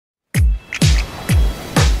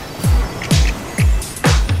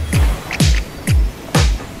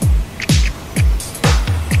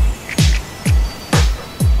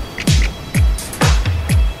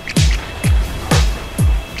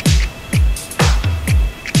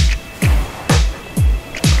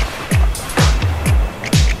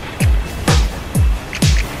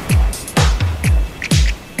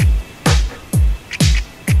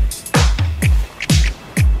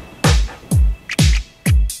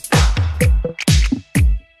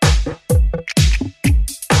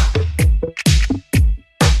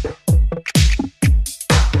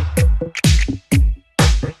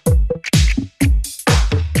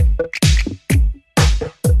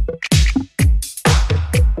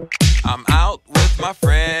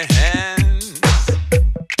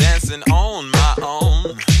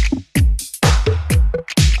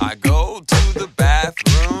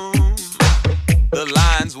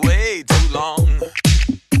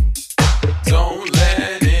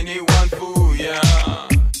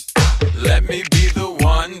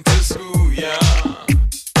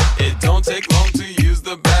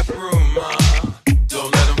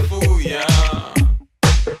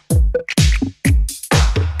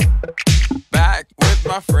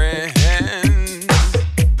friends.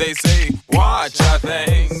 They say, watch our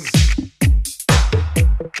things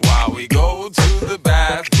while we go to the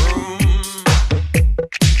bathroom.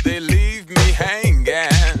 They leave me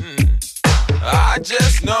hanging. I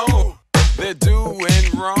just know they're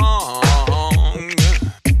doing wrong.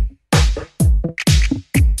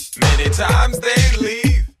 Many times they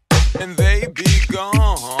leave and they be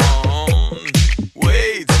gone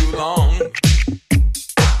way too long.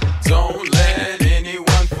 Don't let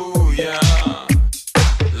anyone fool ya.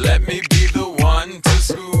 Let me be the one to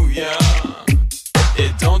school ya.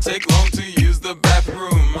 It don't take long to use the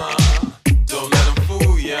bathroom. Don't let them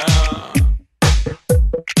fool ya.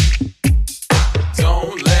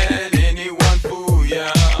 Don't let anyone fool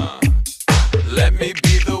ya. Let me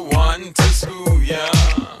be the one to school ya.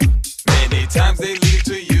 Many times they leave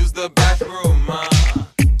to use the bathroom.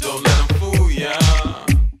 Don't let them fool ya.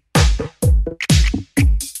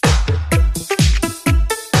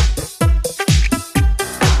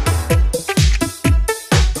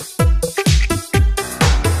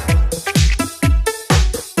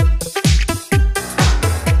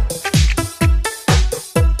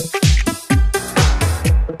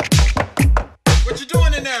 What you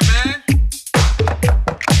doing in there, man?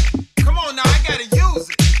 Come on now, I gotta use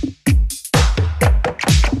it.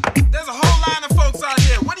 There's a whole line of folks out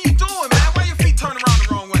here. What are you doing, man? Why your feet turning around the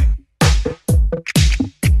wrong way?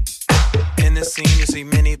 In this scene, you see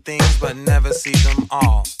many things, but never see them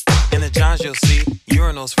all. In the Johns, you'll see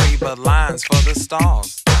urinals free, but lines for the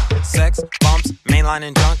stalls. Sex, bumps, mainline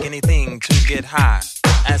and junk, anything to get high.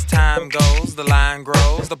 As time goes, the line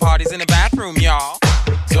grows. The party's in the bathroom, y'all.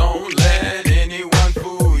 Don't let anyone